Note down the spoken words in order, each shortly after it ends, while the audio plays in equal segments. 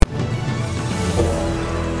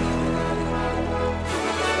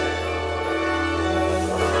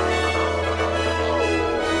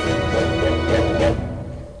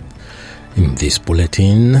This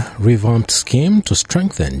bulletin, revamped scheme to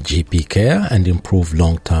strengthen GP care and improve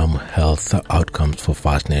long-term health outcomes for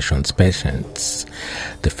First Nations patients.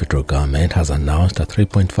 The federal government has announced a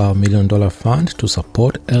 $3.5 million fund to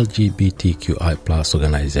support LGBTQI+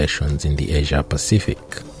 organizations in the Asia Pacific.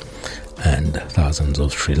 And thousands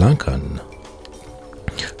of Sri Lankans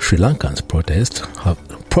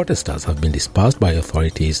protesters have been dispersed by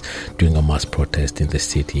authorities during a mass protest in the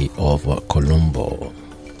city of Colombo.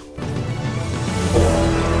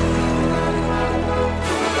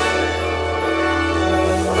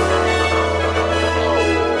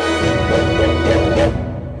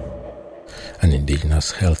 An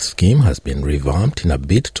Indigenous health scheme has been revamped in a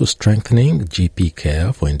bid to strengthening GP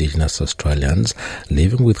care for Indigenous Australians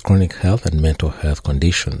living with chronic health and mental health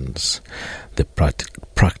conditions. The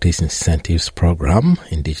Practice Incentives Program,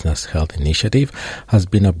 Indigenous Health Initiative, has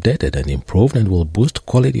been updated and improved and will boost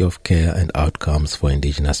quality of care and outcomes for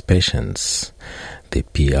Indigenous patients. The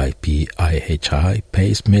PIPIHI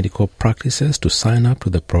pays medical practices to sign up to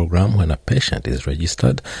the program when a patient is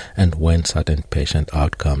registered and when certain patient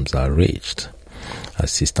outcomes are reached.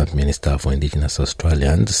 Assistant Minister for Indigenous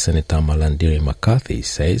Australians, Senator Malandiri McCarthy,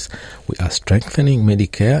 says we are strengthening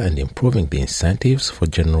Medicare and improving the incentives for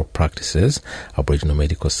general practices, Aboriginal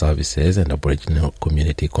medical services and Aboriginal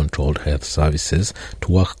community-controlled health services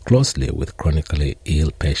to work closely with chronically ill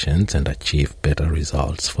patients and achieve better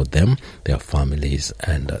results for them, their families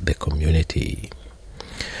and the community.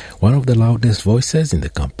 One of the loudest voices in the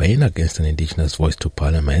campaign against an Indigenous voice to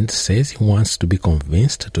Parliament says he wants to be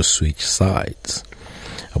convinced to switch sides.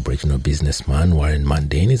 Aboriginal businessman Warren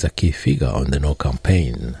Mundine is a key figure on the No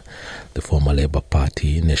campaign. The former Labour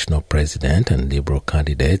Party national president and Liberal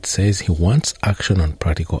candidate says he wants action on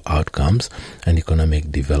practical outcomes and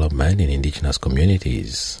economic development in Indigenous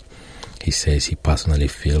communities. He says he personally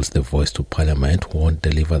feels the voice to Parliament won't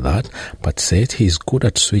deliver that, but says he is good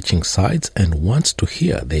at switching sides and wants to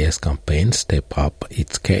hear the Yes campaign step up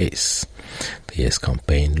its case. The Yes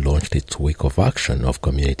campaign launched its week of action of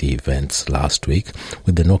community events last week,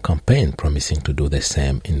 with the No campaign promising to do the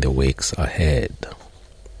same in the weeks ahead.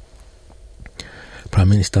 Prime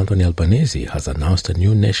Minister Anthony Albanese has announced a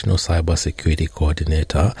new National Cyber Security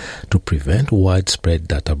Coordinator to prevent widespread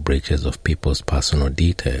data breaches of people's personal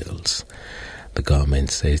details. The government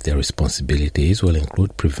says their responsibilities will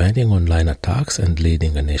include preventing online attacks and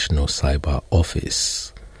leading a national cyber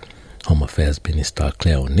office. Home Affairs Minister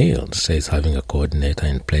Claire O'Neill says having a coordinator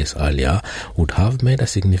in place earlier would have made a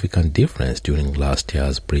significant difference during last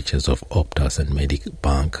year's breaches of Optus and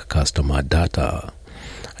Medibank customer data.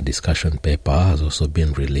 A discussion paper has also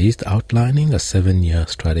been released outlining a 7-year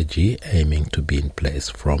strategy aiming to be in place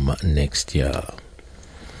from next year.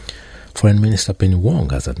 Foreign Minister Penny Wong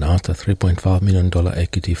has announced a $3.5 million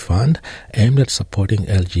equity fund aimed at supporting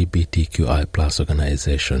LGBTQI+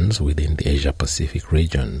 organizations within the Asia-Pacific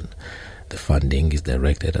region. The funding is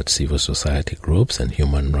directed at civil society groups and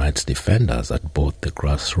human rights defenders at both the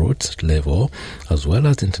grassroots level as well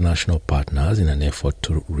as international partners in an effort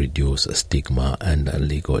to reduce stigma and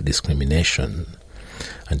legal discrimination.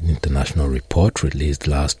 An international report released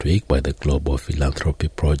last week by the Global Philanthropy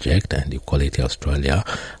Project and Equality Australia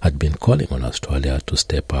had been calling on Australia to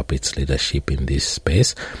step up its leadership in this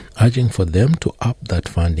space, urging for them to up that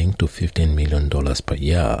funding to $15 million per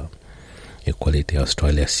year. Equality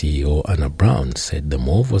Australia CEO Anna Brown said the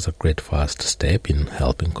move was a great first step in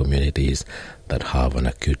helping communities that have an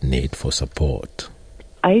acute need for support.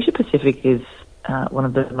 Asia Pacific is one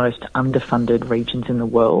of the most underfunded regions in the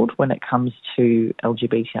world when it comes to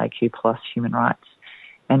LGBTIQ plus human rights,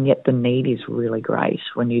 and yet the need is really great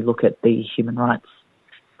when you look at the human rights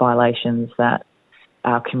violations that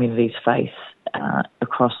our communities face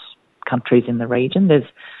across countries in the region. There's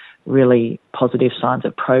really positive signs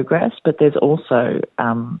of progress, but there's also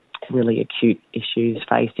really acute issues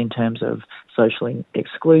faced in terms of social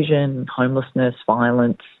exclusion, homelessness,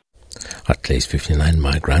 violence. At least 59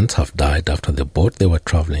 migrants have died after the boat they were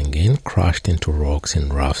travelling in crashed into rocks in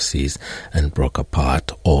rough seas and broke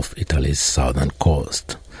apart off Italy's southern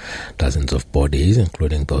coast. Dozens of bodies,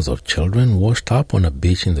 including those of children, washed up on a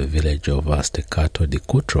beach in the village of Steccato di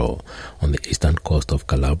Cutro on the eastern coast of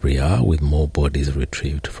Calabria, with more bodies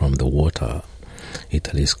retrieved from the water.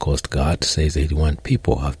 Italy's Coast Guard says 81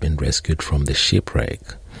 people have been rescued from the shipwreck.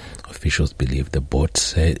 Officials believe the boat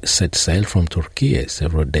set sail from Turkey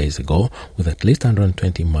several days ago with at least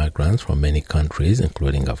 120 migrants from many countries,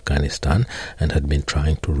 including Afghanistan, and had been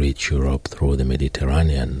trying to reach Europe through the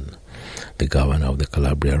Mediterranean. The governor of the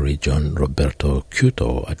Calabria region, Roberto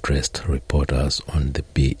Cuto, addressed reporters on the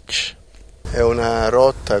beach.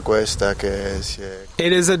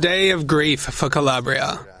 It is a day of grief for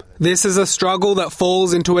Calabria. This is a struggle that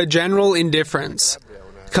falls into a general indifference.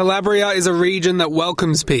 Calabria is a region that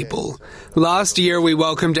welcomes people. Last year we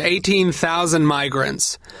welcomed 18,000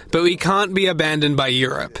 migrants, but we can't be abandoned by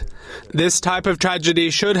Europe. This type of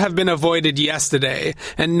tragedy should have been avoided yesterday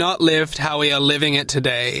and not lived how we are living it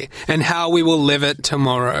today and how we will live it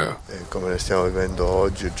tomorrow.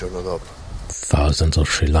 Thousands of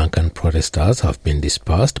Sri Lankan protesters have been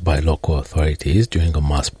dispersed by local authorities during a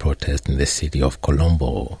mass protest in the city of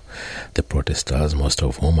Colombo. The protesters, most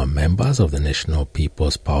of whom are members of the National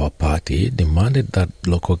People's Power Party, demanded that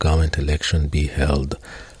local government election be held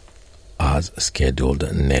as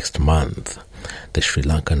scheduled next month. The Sri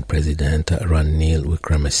Lankan President Ranil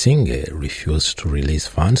Wickremesinghe refused to release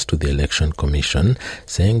funds to the Election Commission,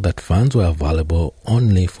 saying that funds were available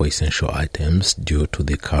only for essential items due to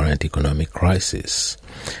the current economic crisis.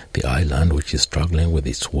 The island, which is struggling with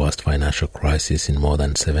its worst financial crisis in more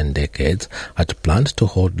than 7 decades, had planned to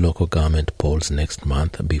hold local government polls next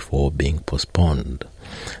month before being postponed.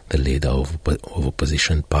 The leader of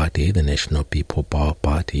opposition party, the National People Power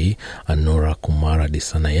Party, Anura Kumara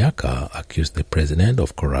Dissanayaka, accused the president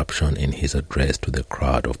of corruption in his address to the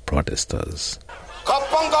crowd of protesters.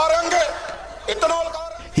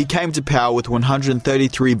 He came to power with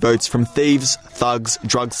 133 votes from thieves, thugs,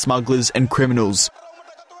 drug smugglers and criminals.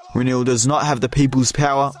 Ranil does not have the people's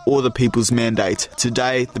power or the people's mandate.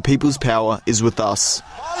 Today, the people's power is with us.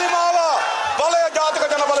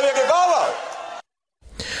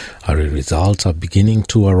 Early results are beginning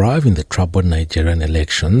to arrive in the troubled Nigerian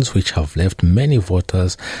elections, which have left many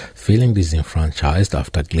voters feeling disenfranchised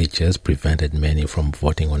after glitches prevented many from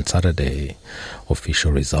voting on Saturday.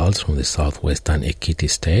 Official results from the southwestern Ekiti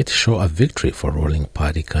state show a victory for ruling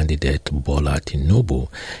party candidate Bola Tinubu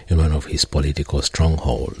in one of his political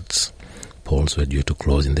strongholds. Polls were due to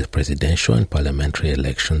close in the presidential and parliamentary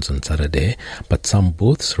elections on Saturday, but some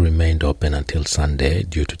booths remained open until Sunday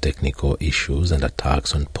due to technical issues and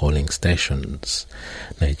attacks on polling stations.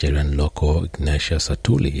 Nigerian local Ignatius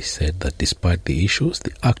Atuli said that despite the issues,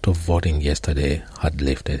 the act of voting yesterday had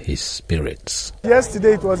lifted his spirits.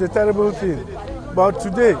 Yesterday it was a terrible thing, but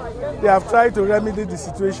today they have tried to remedy the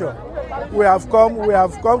situation. We have come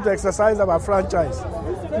to exercise our franchise,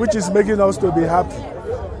 which is making us to be happy.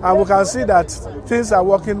 And we can see that things are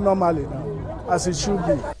working normally now, as it should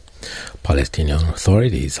be. Palestinian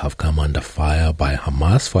authorities have come under fire by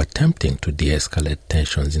Hamas for attempting to de-escalate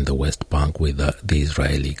tensions in the West Bank with the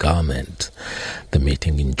Israeli government. The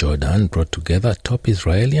meeting in Jordan brought together top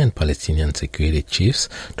Israeli and Palestinian security chiefs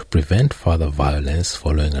to prevent further violence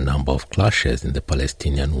following a number of clashes in the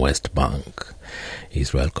Palestinian West Bank.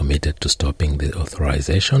 Israel committed to stopping the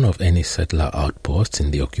authorization of any settler outposts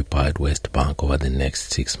in the occupied West Bank over the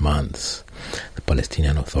next 6 months. The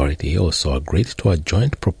Palestinian Authority also agreed to a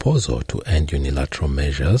joint proposal to end unilateral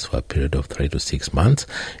measures for a period of 3 to 6 months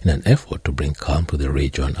in an effort to bring calm to the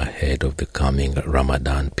region ahead of the coming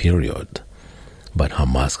Ramadan period. But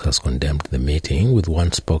Hamas has condemned the meeting, with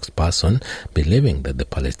one spokesperson believing that the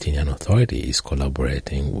Palestinian Authority is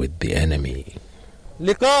collaborating with the enemy.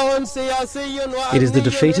 It is the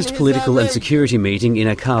defeatist political and security meeting in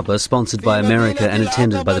Aqaba, sponsored by America and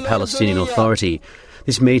attended by the Palestinian Authority.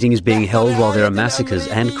 This meeting is being held while there are massacres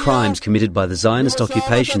and crimes committed by the Zionist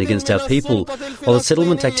occupation against our people, while the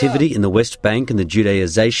settlement activity in the West Bank and the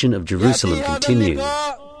Judaization of Jerusalem continue.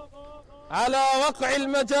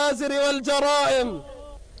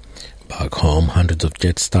 Back home, hundreds of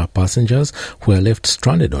Jetstar passengers who were left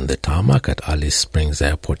stranded on the tarmac at Alice Springs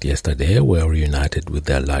Airport yesterday were reunited with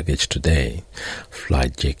their luggage today.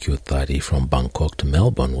 Flight JQ30 from Bangkok to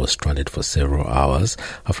Melbourne was stranded for several hours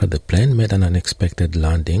after the plane made an unexpected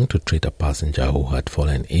landing to treat a passenger who had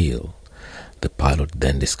fallen ill. The pilot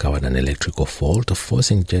then discovered an electrical fault,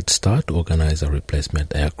 forcing Jetstar to organize a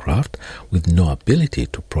replacement aircraft with no ability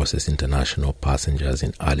to process international passengers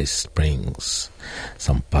in Alice Springs.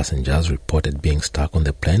 Some passengers reported being stuck on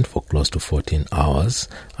the plane for close to 14 hours,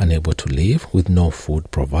 unable to leave with no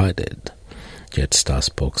food provided. Jetstar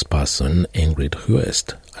spokesperson Ingrid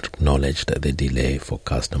Huest acknowledged the delay for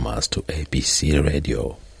customers to ABC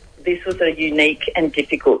Radio. This was a unique and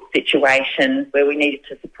difficult situation where we needed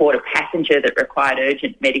to support a passenger that required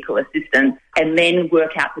urgent medical assistance and then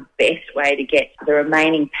work out the best way to get the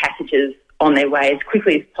remaining passengers on their way as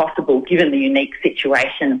quickly as possible, given the unique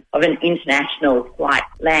situation of an international flight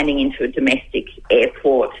landing into a domestic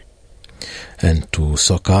airport. And to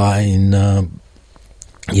soccer in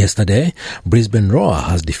Yesterday, Brisbane Roar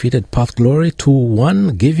has defeated Perth Glory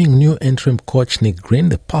 2-1, giving new interim coach Nick Green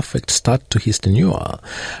the perfect start to his tenure.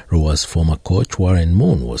 Roar's former coach Warren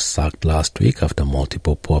Moon was sacked last week after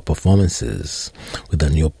multiple poor performances. With a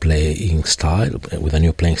new playing style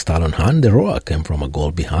on hand, the Roar came from a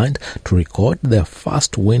goal behind to record their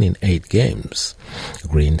first win in 8 games.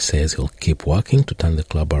 Green says he'll keep working to turn the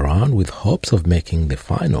club around with hopes of making the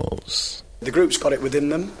finals. The group's got it within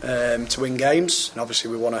them to win games, and obviously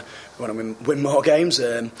we want to win more games.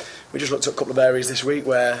 We just looked at a couple of areas this week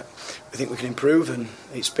where we think we can improve, and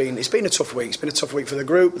it's been a tough week. It's been a tough week for the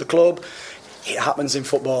group, the club. It happens in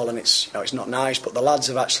football, and it's not nice. But the lads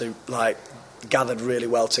have actually gathered really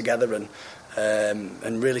well together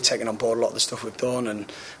and really taken on board a lot of the stuff we've done,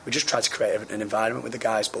 and we just tried to create an environment with the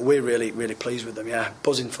guys. But we're really pleased with them. Yeah,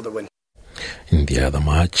 buzzing for the win. In the other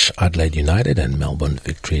match, Adelaide United and Melbourne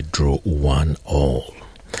Victory drew 1-1.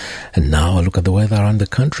 And now a look at the weather around the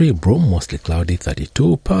country. Broome mostly cloudy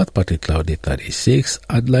 32, Perth partly cloudy 36,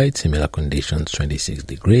 Adelaide similar conditions 26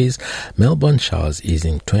 degrees, Melbourne showers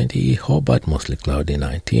easing 20, Hobart mostly cloudy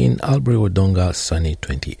 19, Albury-Wodonga sunny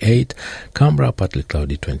 28, Canberra partly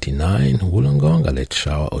cloudy 29, Wollongong a late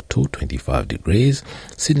shower or 2 25 degrees,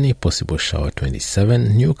 Sydney possible shower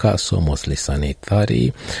 27, Newcastle mostly sunny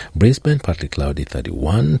 30, Brisbane partly cloudy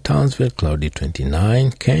 31, Townsville cloudy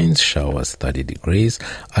 29, Cairns showers 30 degrees,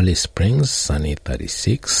 Alice Springs, sunny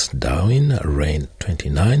 36, Darwin, rain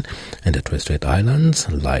 29, and at West Strait Islands,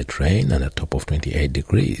 light rain and a top of 28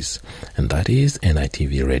 degrees. And that is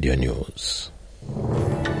NITV Radio News.